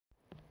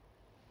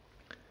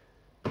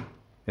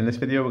In this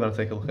video, we're going to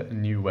take a look at a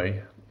new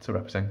way to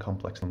represent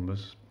complex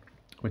numbers,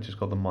 which is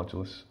called the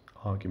modulus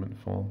argument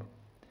form.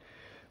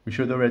 We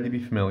should already be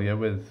familiar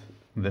with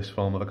this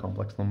form of a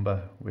complex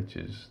number, which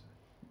is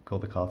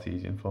called the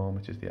Cartesian form,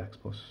 which is the x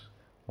plus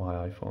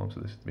yi form. So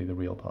this would be the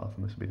real part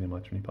and this would be the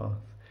imaginary part.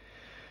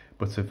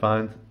 But to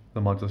find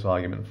the modulus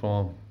argument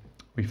form,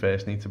 we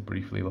first need to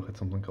briefly look at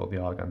something called the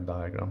Argand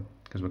diagram,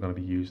 because we're going to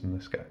be using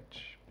the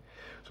sketch.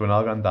 So an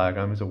Argand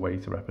diagram is a way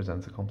to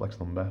represent a complex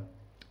number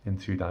in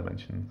 2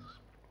 dimensions.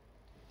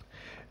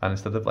 And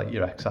instead of like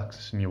your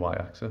x-axis and your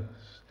y-axis,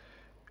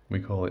 we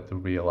call it the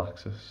real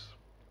axis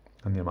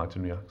and the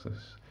imaginary axis.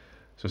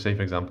 So say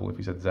for example, if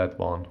we said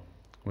z1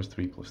 was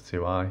 3 plus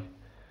 2i,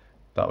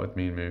 that would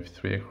mean move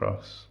 3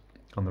 across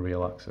on the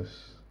real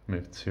axis,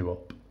 move 2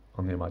 up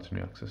on the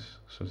imaginary axis.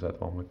 So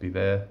z1 would be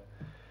there.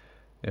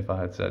 If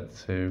I had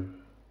z2,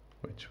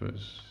 which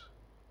was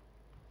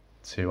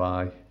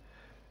 2i,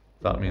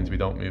 that means we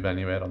don't move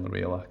anywhere on the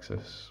real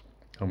axis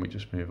and we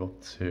just move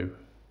up 2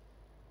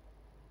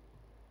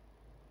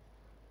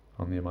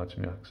 on the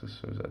imaginary axis,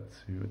 so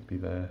z2 would be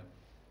there.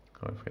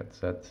 Can't forget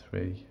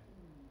z3,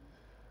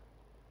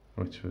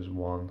 which was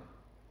 1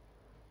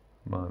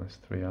 minus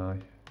 3i.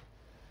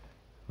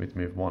 We'd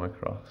move 1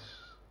 across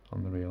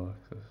on the real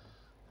axis,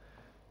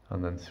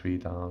 and then 3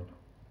 down.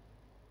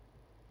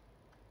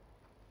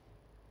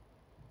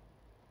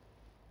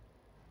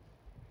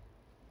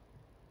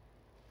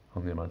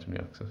 On the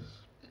imaginary axis.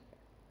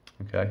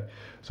 Okay,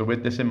 so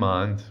with this in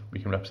mind, we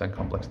can represent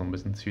complex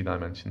numbers in 2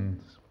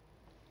 dimensions.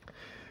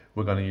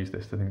 We're going to use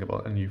this to think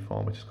about a new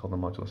form, which is called the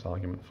modulus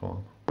argument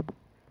form.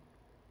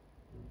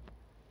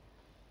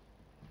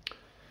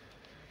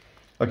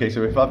 Okay,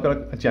 so if I've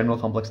got a general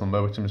complex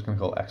number, which I'm just going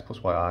to call x plus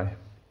yi,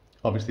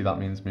 obviously that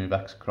means move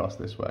x across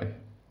this way.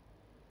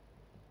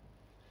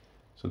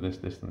 So this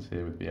distance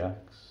here would be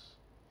x,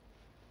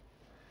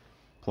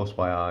 plus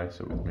yi,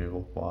 so we'd move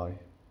up y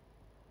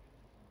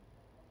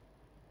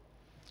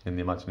in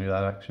the imaginary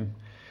direction.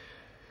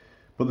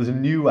 But there's a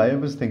new way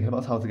of us thinking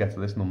about how to get to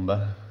this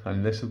number,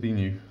 and this will be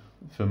new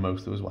for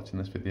most of us watching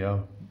this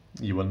video.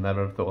 You will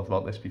never have thought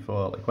about this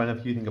before. Like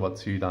whenever you think about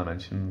 2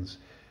 dimensions,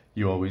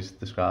 you always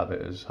describe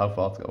it as how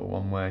far to go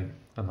one way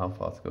and how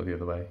far to go the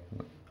other way.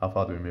 How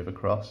far do we move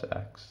across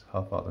x?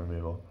 How far do we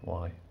move up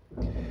y?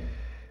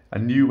 A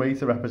new way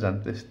to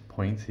represent this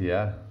point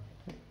here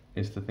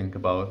is to think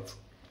about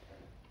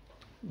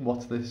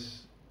what's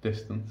this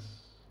distance,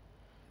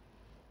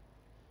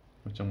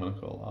 which I'm going to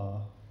call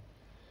r.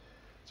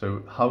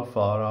 So how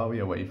far are we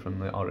away from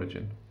the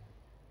origin?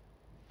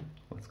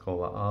 Let's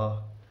call that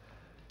r.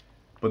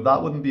 But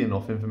that wouldn't be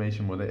enough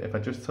information, would it? If I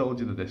just told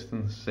you the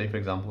distance, say for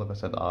example, if I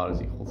said r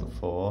is equal to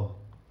 4,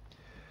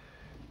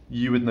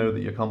 you would know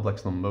that your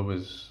complex number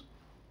was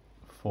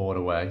 4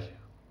 away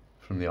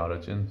from the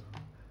origin.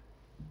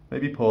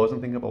 Maybe pause and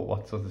think about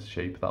what sort of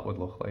shape that would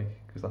look like,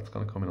 because that's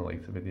going to come in a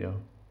later video.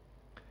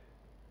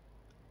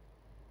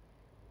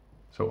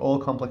 So all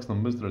complex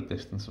numbers that are a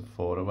distance of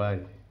 4 away,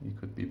 you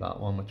could be that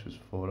one, which was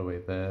 4 away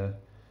there.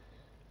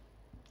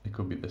 It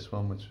could be this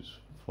one, which was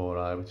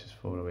 4i, which is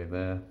 4 away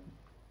there.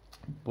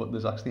 But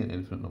there's actually an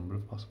infinite number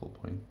of possible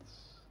points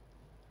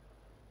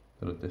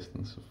that are a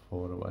distance of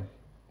 4 away,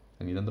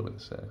 and you'd end up with a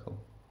circle.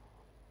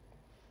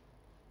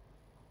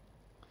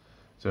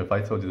 So if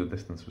I told you the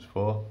distance was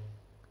 4,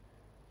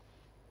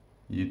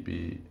 you'd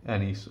be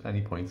any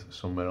point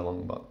somewhere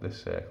along about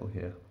this circle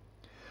here.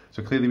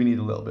 So clearly we need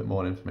a little bit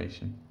more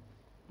information.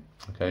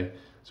 Okay,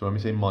 so when we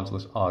say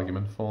modulus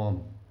argument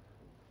form,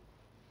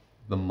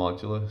 the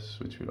modulus,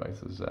 which we write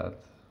as z,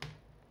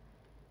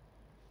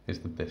 is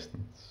the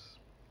distance.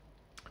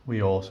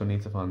 We also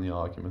need to find the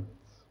argument.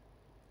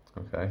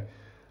 Okay,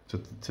 so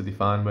to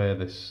define where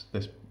this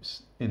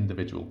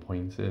individual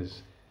point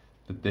is,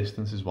 the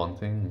distance is one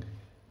thing,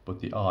 but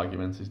the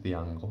argument is the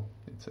angle.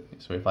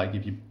 So if I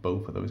give you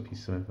both of those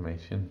pieces of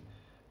information,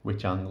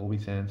 which angle we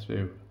turn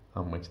through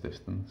and which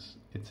distance,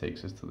 it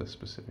takes us to this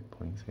specific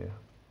point here.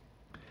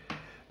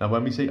 Now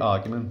when we say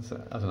argument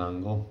as an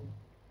angle,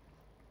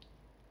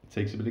 it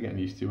takes a bit of getting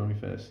used to when we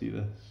first see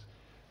this,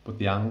 but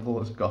the angle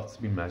has got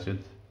to be measured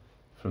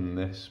from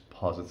this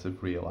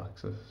positive real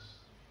axis,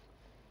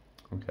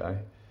 okay?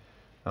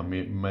 And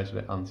we measure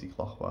it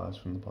anti-clockwise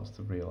from the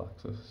positive real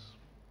axis.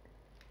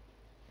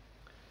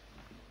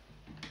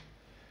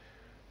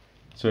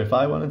 So if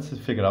I wanted to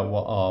figure out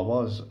what r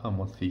was and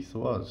what theta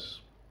was,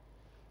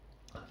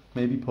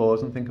 maybe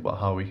pause and think about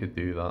how we could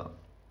do that.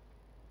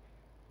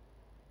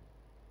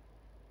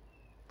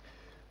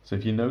 So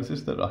if you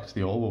notice that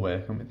actually all we're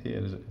working with here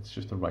is it's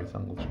just a right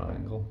angle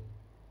triangle.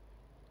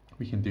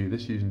 We can do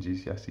this using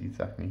GCSE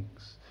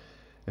techniques.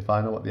 If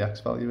I know what the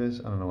x value is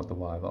and I know what the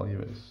y value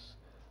is,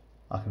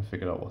 I can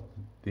figure out what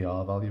the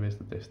r value is,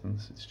 the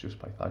distance. It's just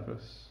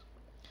Pythagoras.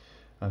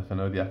 And if I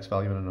know the x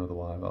value and I know the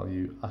y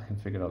value, I can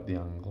figure out the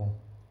angle,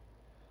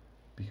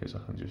 because I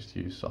can just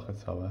use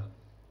SOHCAHTOA.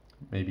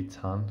 Maybe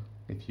tan,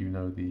 if you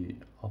know the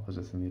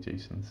opposite and the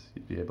adjacent,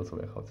 you'd be able to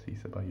work out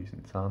theta by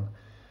using tan.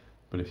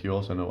 But if you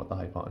also know what the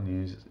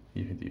hypotenuse is,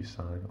 you could use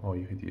sine or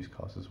you could use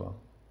cos as well.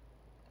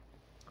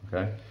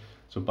 Okay,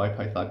 So by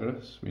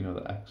Pythagoras, we know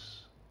that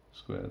x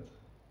squared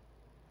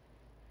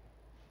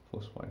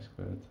plus y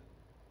squared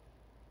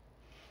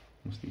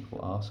must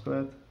equal r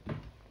squared.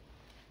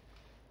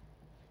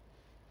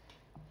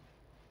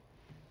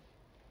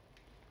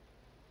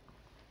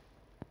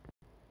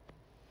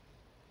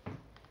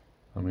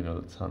 And we know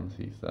that tan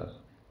theta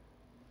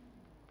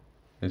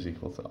is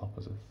equal to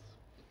opposite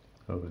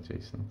over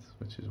adjacent,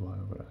 which is y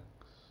over x.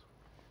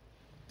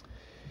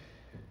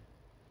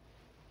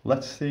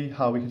 Let's see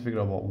how we can figure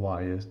out what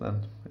y is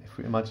then. If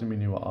we imagine we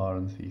knew what r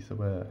and theta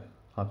were,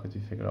 how could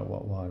we figure out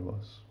what y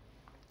was?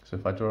 So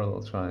if I draw a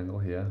little triangle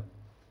here,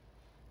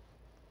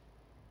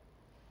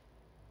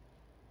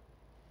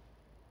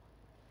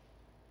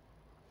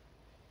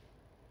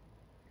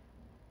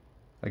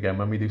 again,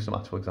 when we do some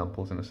actual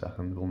examples in a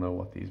second, we'll know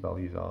what these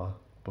values are.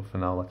 But for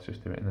now, let's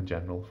just do it in a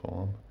general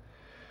form.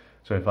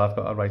 So if I've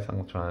got a right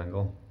angle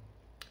triangle,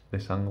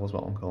 this angle is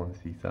what I'm calling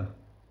theta.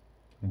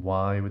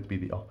 Y would be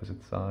the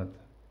opposite side,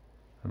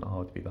 and r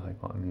would be the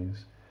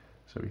hypotenuse.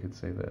 So we could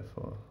say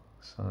therefore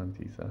sine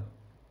theta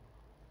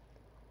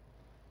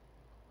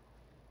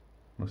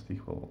must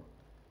equal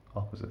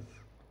opposite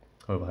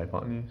over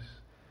hypotenuse.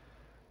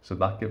 So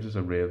that gives us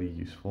a really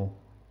useful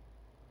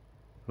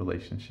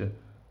relationship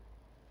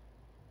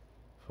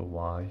for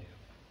y.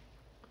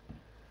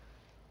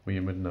 We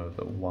would know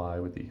that y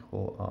would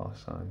equal r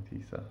sine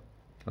theta.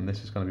 And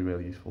this is going to be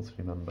really useful to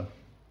remember,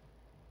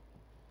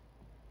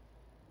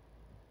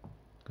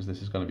 because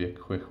this is going to be a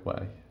quick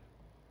way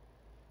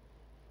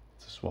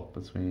to swap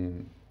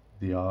between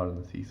the r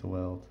and the theta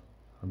world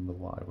and the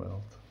y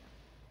world.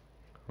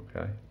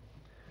 Okay.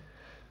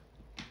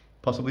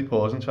 Possibly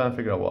pause and try and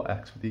figure out what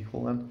x would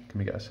equal then. Can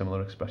we get a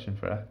similar expression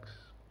for x?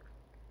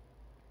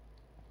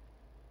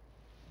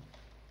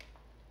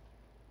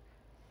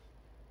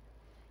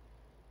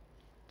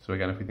 So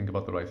again, if we think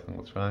about the right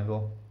angle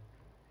triangle,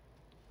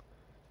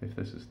 if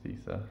this is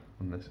theta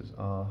and this is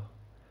r,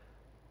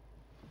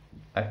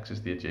 x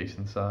is the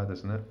adjacent side,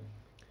 isn't it?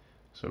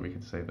 So we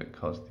could say that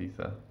cos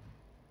theta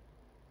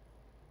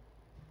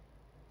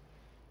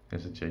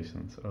is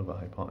adjacent over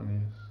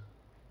hypotenuse.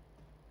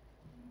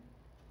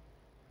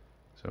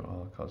 So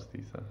r cos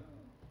theta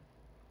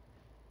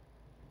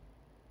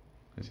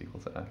is equal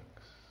to x.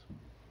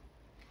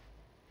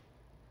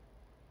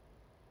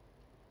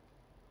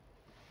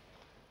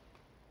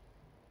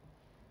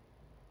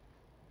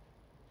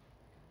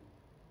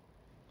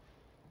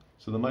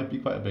 So there might be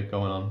quite a bit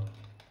going on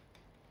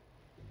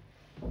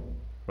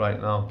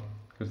right now,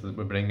 because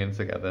we're bringing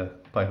together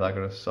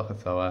Pythagoras,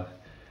 Sohcahtoa,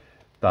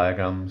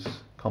 diagrams,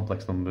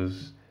 complex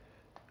numbers,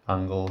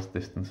 angles,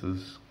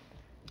 distances.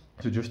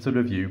 So just to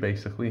review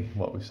basically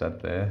what we've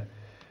said there,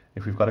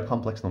 if we've got a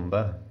complex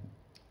number,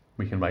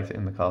 we can write it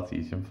in the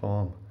Cartesian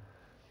form.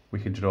 We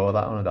can draw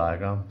that on a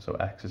diagram, so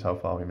x is how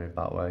far we move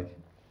that way,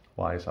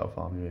 y is how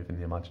far we move in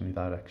the imaginary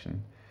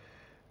direction.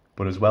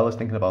 But as well as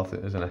thinking about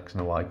it as an x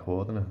and a y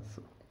coordinate,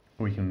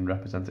 we can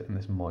represent it in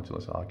this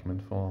modulus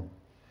argument form.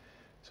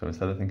 So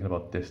instead of thinking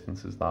about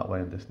distances that way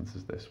and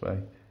distances this way,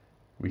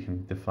 we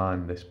can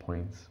define this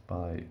point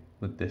by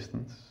the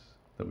distance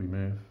that we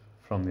move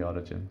from the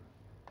origin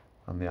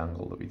and the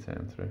angle that we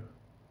turn through.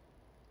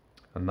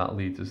 And that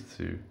leads us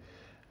to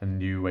a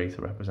new way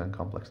to represent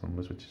complex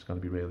numbers, which is going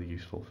to be really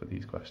useful for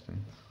these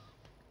questions.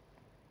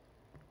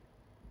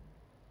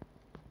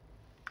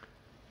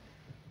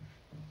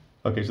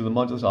 Okay, so the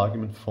modulus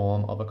argument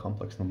form of a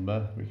complex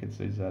number, we could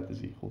say z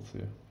is equal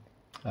to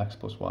x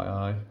plus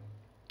yi,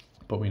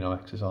 but we know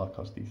x is r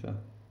cos theta.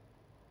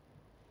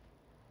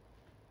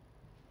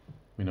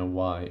 We know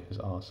y is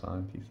r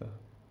sine theta.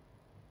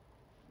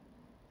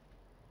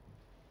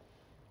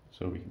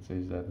 So we can say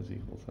z is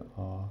equal to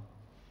r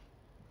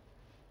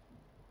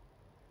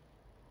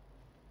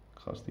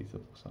cos theta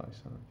plus I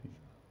sine theta.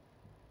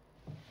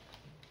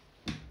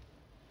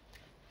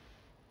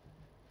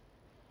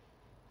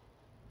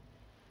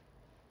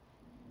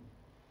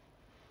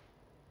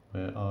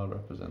 Where r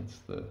represents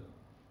the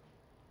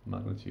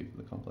magnitude of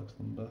the complex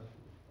number,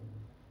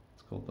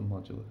 it's called the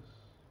modulus.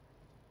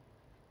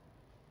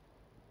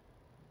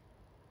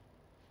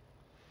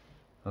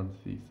 And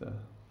theta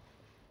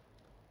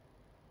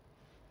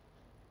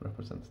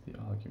represents the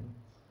argument.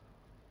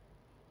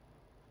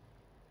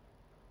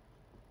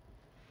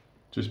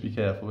 Just be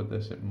careful with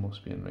this, it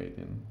must be in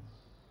radians.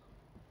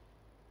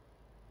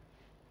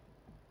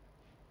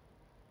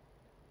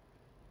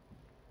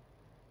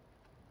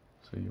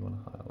 So you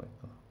want to highlight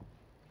that.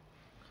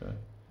 Okay.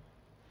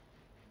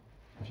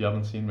 If you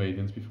haven't seen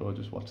radians before,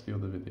 just watch the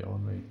other video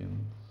on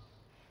radians.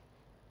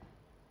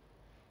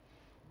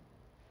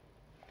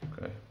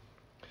 Okay.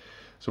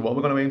 So what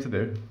we're going to aim to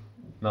do,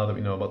 now that we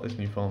know about this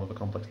new form of a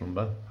complex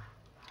number,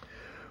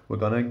 we're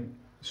going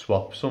to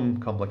swap some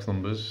complex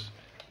numbers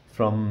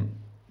from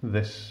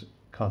this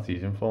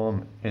Cartesian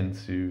form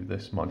into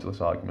this modulus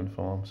argument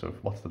form. So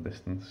what's the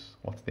distance,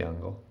 what's the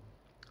angle,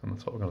 and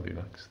that's what we're going to do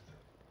next.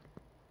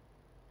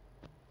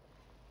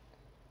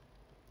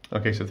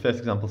 Okay, so the first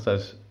example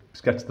says,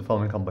 sketch the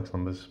following complex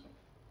numbers,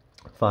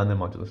 find their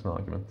modulus and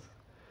argument.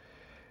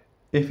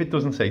 If it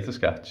doesn't say to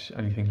sketch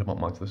and you're thinking about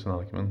modulus and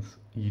argument,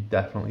 you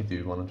definitely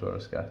do want to draw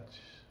a sketch.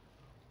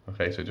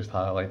 Okay, so just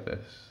highlight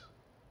this.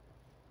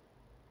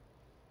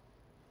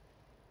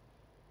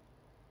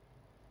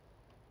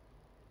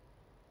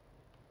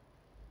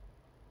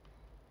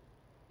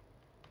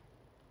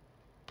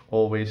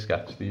 Always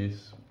sketch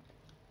these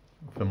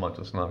for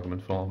modulus and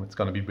argument form. It's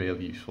going to be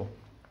really useful.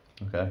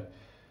 Okay,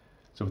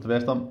 so for the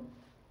first one,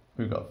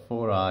 we've got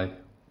 4i,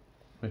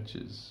 which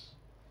is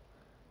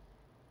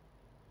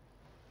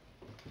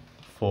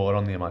 4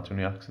 on the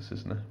imaginary axis,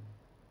 isn't it?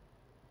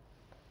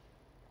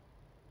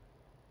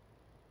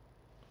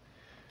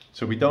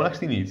 So we don't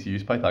actually need to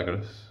use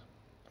Pythagoras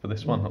for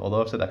this one,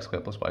 although I've said x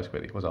squared plus y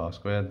squared equals r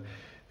squared.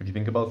 If you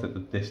think about it, the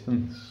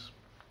distance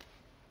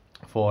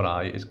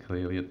 4i is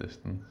clearly a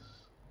distance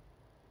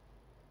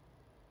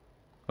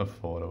of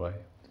 4 away.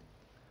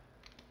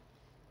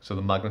 So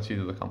the magnitude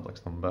of the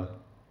complex number.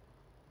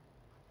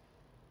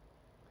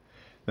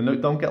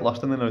 Don't get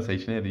lost in the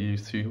notation here. They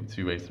use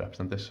two ways to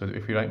represent this. So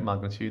if we write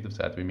magnitude of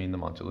z, we mean the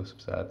modulus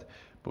of z,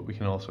 but we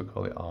can also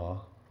call it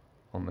r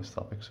on this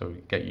topic. So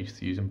get used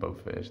to using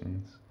both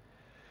versions.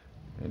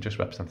 It just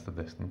represents the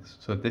distance.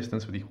 So the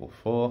distance would equal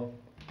 4.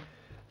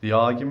 The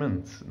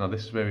argument, now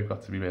this is where we've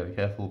got to be really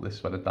careful. This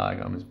is where the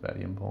diagram is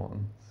very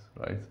important,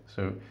 right?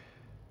 So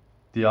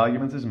the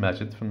argument is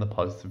measured from the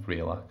positive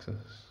real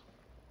axis.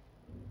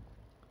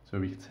 So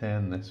we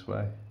turn this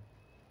way,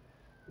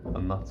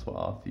 and that's what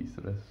r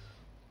theta is.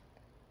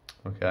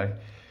 Okay,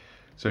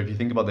 so if you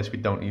think about this, we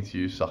don't need to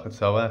use socket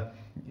tower.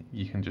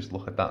 You can just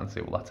look at that and say,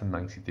 well, that's a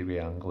 90-degree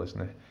angle, isn't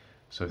it?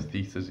 So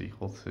theta is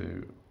equal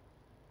to,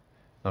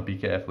 now be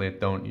careful here,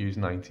 don't use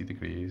 90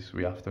 degrees.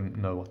 We have to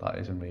know what that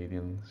is in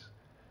radians.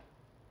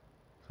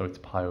 So it's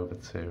pi over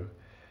 2.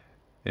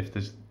 If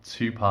there's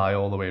 2 pi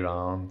all the way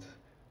around,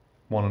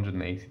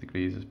 180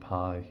 degrees is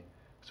pi,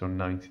 so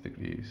 90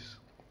 degrees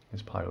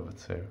is pi over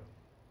 2.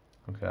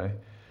 Okay,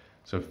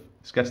 so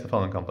sketch the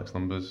following complex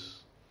numbers.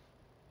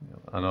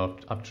 I know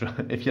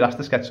if you're asked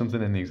to sketch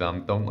something in the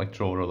exam, don't like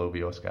draw all over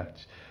your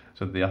sketch.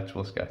 So the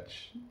actual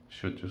sketch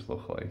should just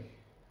look like,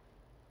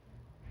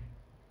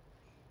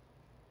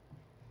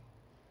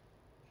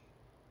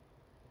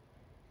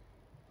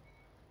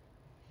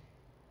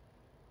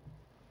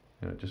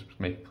 just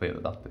make it clear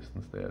that that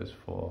distance there is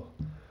 4.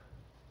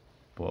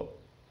 But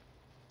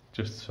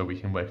just so we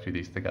can work through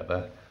these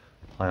together,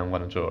 I am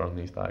going to draw on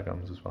these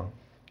diagrams as well.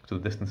 So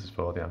the distance is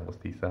 4, the angle is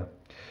theta.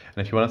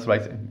 And if you wanted to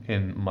write it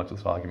in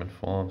modulus argument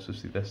form, so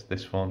see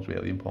this form is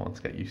really important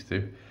to get used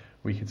to.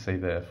 We could say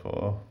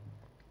therefore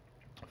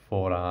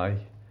 4i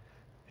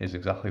is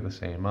exactly the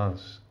same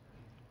as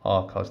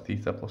r cos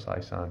theta plus I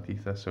sin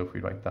theta. So if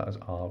we write that as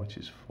r, which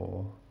is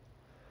 4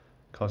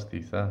 cos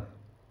theta,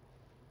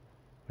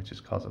 which is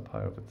cos of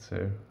pi over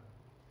 2,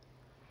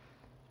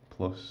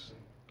 plus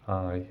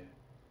I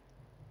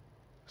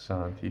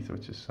sin theta,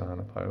 which is sin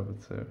of pi over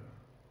 2.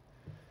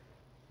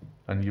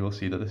 And you will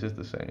see that this is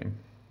the same,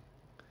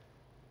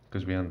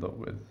 because we end up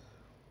with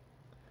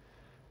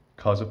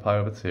cos of pi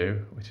over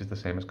 2, which is the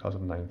same as cos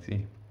of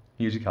 90.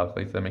 Use your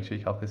calculator, make sure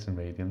you calculate in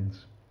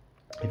radians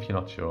if you're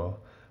not sure.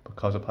 But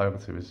cos of pi over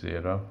 2 is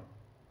 0.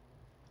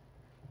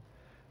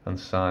 And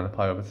sine of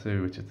pi over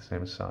 2, which is the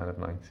same as sine of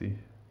 90,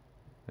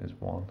 is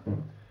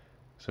 1.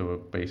 So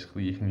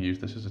basically you can use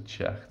this as a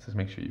check to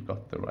make sure you've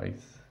got the right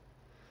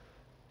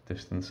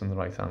distance and the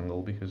right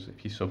angle, because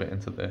if you sub it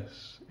into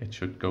this, it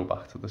should go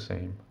back to the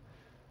same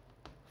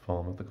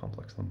form of the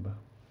complex number.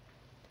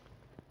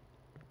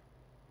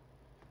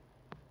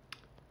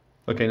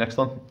 Okay, next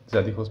one, z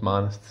equals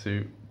minus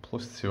 2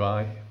 plus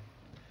 2i.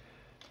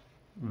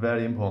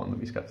 Very important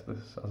that we sketch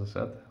this, as I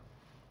said.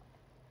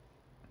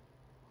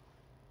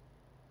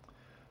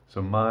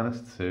 So minus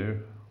 2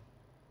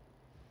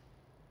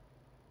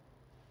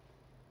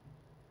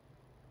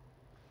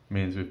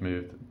 means we've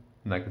moved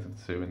negative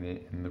 2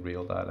 in the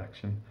real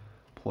direction,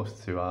 plus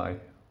 2i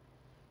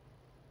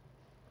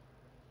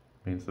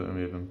means that we're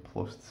moving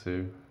plus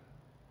 2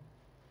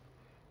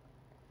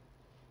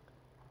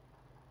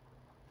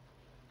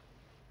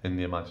 in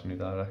the imaginary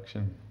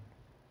direction.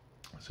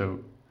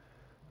 So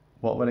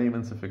what we're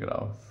aiming to figure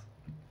out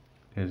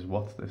is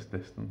what's this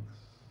distance.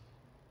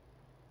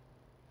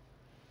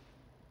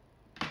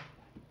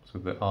 So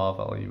the r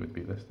value would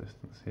be this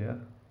distance here.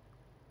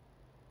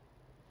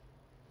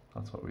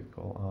 That's what we'd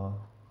call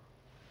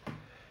r.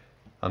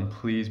 And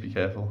please be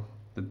careful,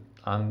 the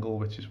angle,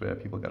 which is where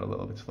people get a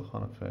little bit stuck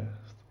on at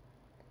first,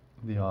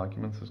 the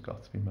argument has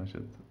got to be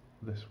measured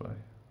this way.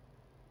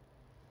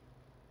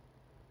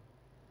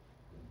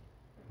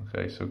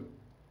 Okay, so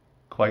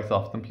quite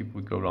often people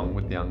would go wrong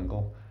with the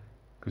angle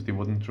because they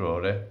wouldn't draw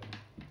it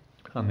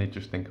and they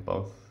just think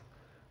about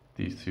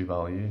these two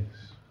values,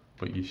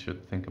 but you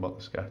should think about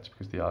the sketch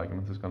because the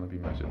argument is going to be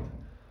measured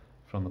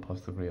from the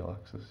positive real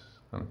axis,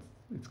 and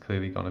it's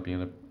clearly going to be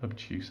an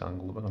obtuse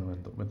angle that we're going to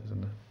end up with,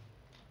 isn't it?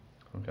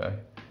 Okay,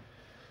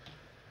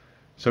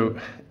 so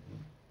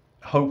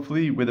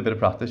hopefully with a bit of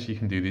practice you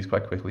can do these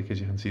quite quickly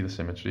because you can see the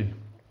symmetry.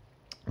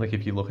 Like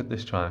if you look at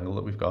this triangle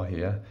that we've got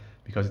here,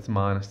 because it's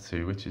minus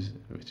 2, which is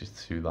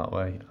 2 that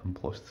way, and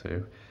plus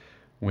 2,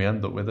 we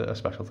end up with a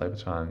special type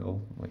of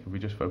triangle. Like if we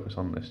just focus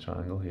on this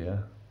triangle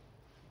here,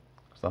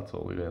 because that's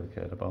all we really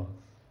cared about.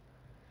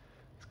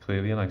 It's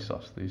clearly an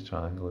isosceles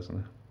triangle, isn't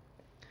it?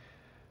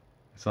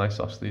 It's an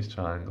isosceles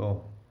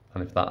triangle,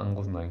 and if that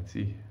angle's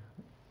 90,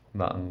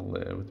 that angle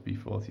there would be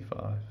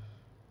 45.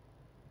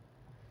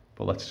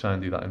 But let's try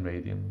and do that in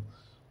radians.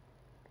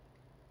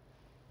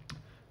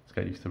 Let's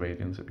get used to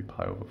radians. It'd be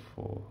pi over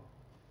 4.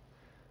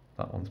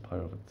 That one's pi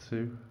over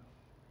 2,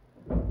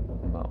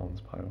 and that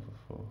one's pi over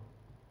 4.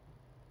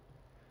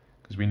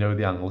 Because we know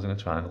the angles in a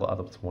triangle add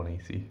up to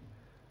 180.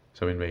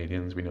 So in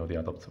radians, we know they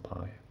add up to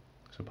pi.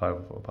 So pi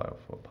over 4, pi over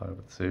 4, pi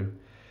over 2.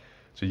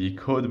 So you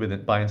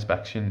could, by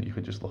inspection, you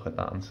could just look at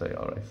that and say,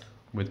 all right,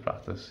 with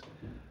practice,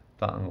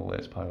 that angle there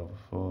is pi over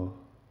 4.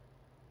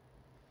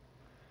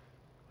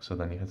 So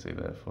then you can say,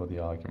 therefore, the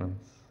argument,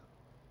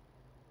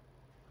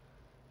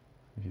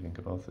 if you think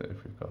about it,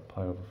 if we've got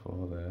pi over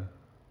 4 there,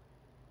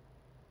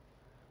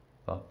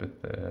 that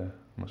bit there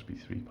must be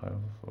 3 pi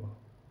over 4.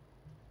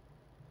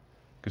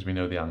 Because we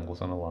know the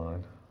angles on a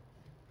line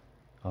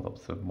add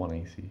up to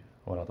 180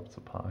 or add up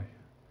to pi.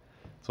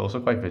 It's also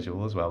quite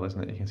visual as well,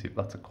 isn't it? You can see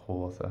that's a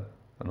quarter,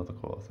 another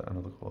quarter,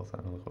 another quarter,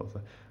 another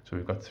quarter. So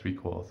we've got 3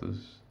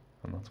 quarters,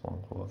 and that's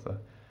 1 quarter.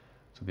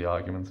 So the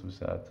argument of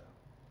z,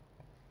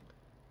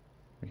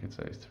 we could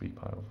say is 3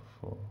 pi over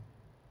 4.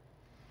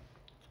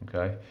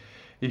 Okay?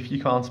 If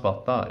you can't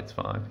spot that, it's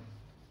fine.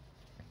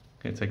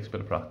 It takes a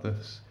bit of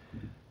practice.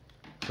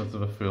 Sort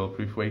of a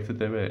foolproof way to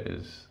do it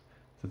is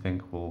to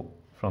think, well,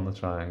 from the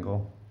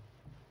triangle,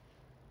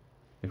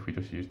 if we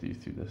just use these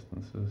two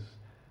distances,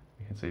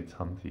 we can say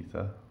tan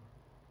theta.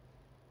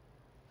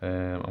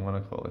 I'm going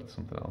to call it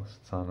something else,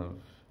 tan of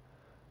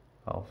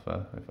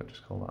alpha, if I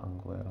just call that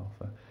angle there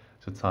alpha.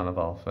 So tan of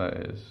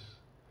alpha is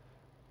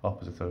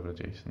opposite over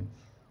adjacent.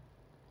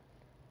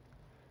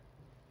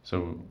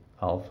 So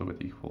alpha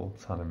would equal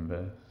tan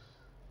inverse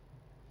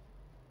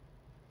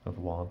of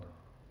 1.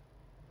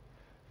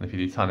 And if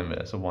you do tan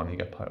inverse of 1, you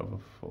get pi over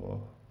 4.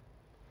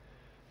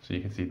 So you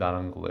can see that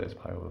angle there is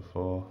pi over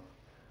 4.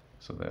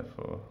 So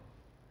therefore,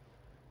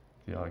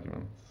 the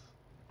argument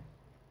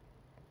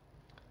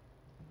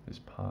is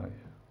pi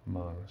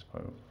minus pi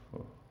over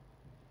 4,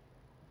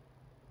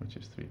 which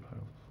is 3 pi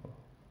over 4.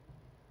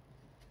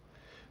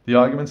 The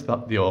argument's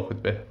the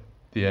awkward bit.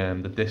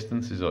 The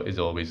distance is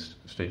always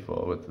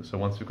straightforward. So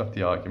once we've got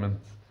the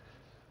argument,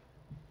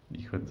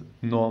 you could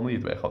normally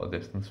work out the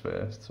distance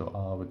first. So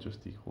r would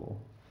just equal,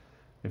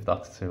 if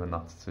that's 2 and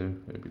that's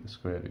 2, it would be the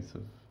square root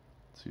of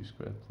 2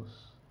 squared plus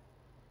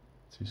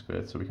 2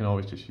 squared. So we can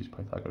always just use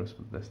Pythagoras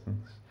for the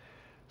distance.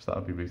 So that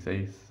would be root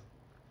 8,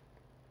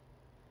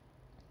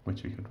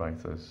 which we could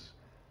write as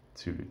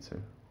 2 root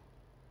 2.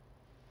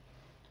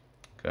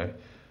 Okay,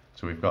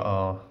 so we've got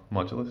our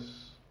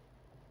modulus,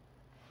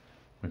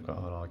 we've got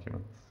our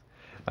argument.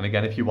 And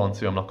again, if you want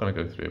to, I'm not going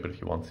to go through it, but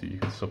if you want to, you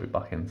can sub it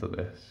back into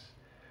this.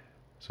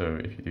 So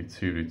if you do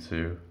 2 root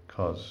 2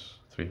 cos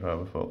 3 pi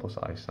over 4 plus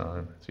I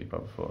sine 3 pi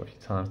over 4, if you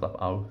times that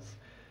out,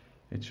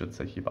 it should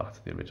take you back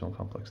to the original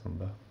complex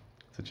number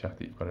to check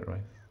that you've got it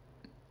right.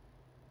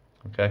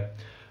 Okay,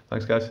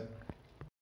 thanks guys.